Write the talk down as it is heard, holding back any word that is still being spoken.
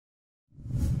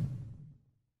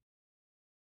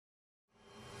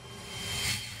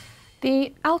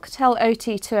The Alcatel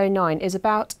OT-209 is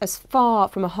about as far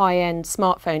from a high-end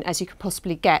smartphone as you could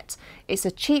possibly get. It's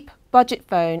a cheap budget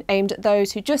phone aimed at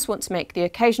those who just want to make the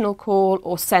occasional call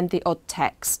or send the odd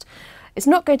text. It's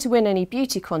not going to win any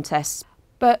beauty contests,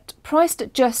 but priced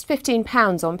at just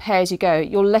 £15 on pay-as-you-go,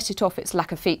 you'll let it off its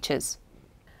lack of features.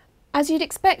 As you'd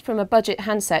expect from a budget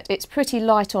handset, it's pretty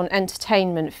light on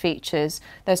entertainment features.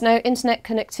 There's no internet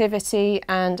connectivity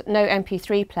and no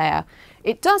MP3 player.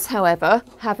 It does, however,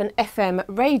 have an FM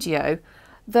radio,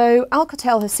 though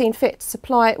Alcatel has seen fit to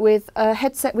supply it with a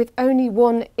headset with only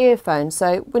one earphone,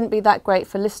 so it wouldn't be that great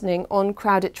for listening on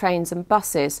crowded trains and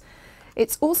buses.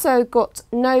 It's also got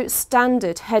no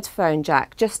standard headphone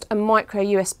jack, just a micro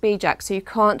USB jack, so you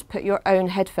can't put your own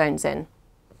headphones in.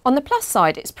 On the plus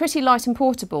side, it's pretty light and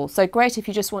portable, so great if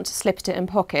you just want to slip it in a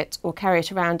pocket or carry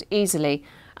it around easily.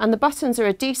 And the buttons are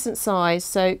a decent size,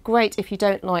 so great if you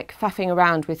don't like faffing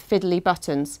around with fiddly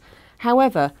buttons.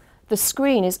 However, the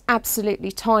screen is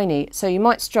absolutely tiny, so you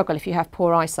might struggle if you have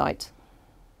poor eyesight.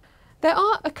 There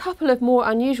are a couple of more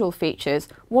unusual features.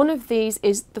 One of these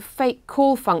is the fake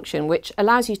call function, which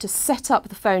allows you to set up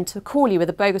the phone to call you with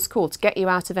a bogus call to get you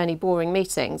out of any boring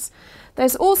meetings.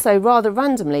 There's also, rather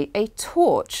randomly, a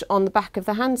torch on the back of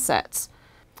the handset.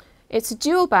 It's a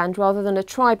dual band rather than a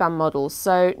tri-band model,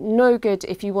 so no good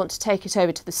if you want to take it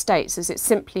over to the States, as it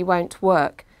simply won't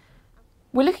work.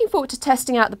 We're looking forward to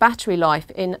testing out the battery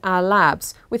life in our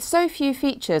labs. With so few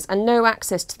features and no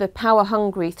access to the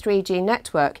power-hungry 3G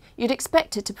network, you'd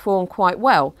expect it to perform quite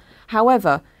well.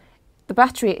 However, the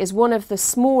battery is one of the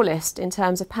smallest in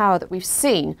terms of power that we've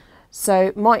seen, so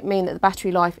it might mean that the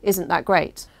battery life isn't that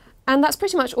great. And that's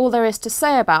pretty much all there is to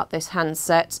say about this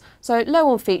handset. So low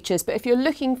on features, but if you're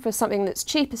looking for something that's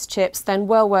cheap as chips, then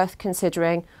well worth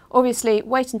considering. Obviously,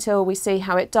 wait until we see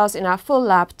how it does in our full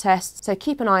lab tests, so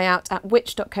keep an eye out at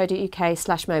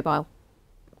which.co.uk/mobile.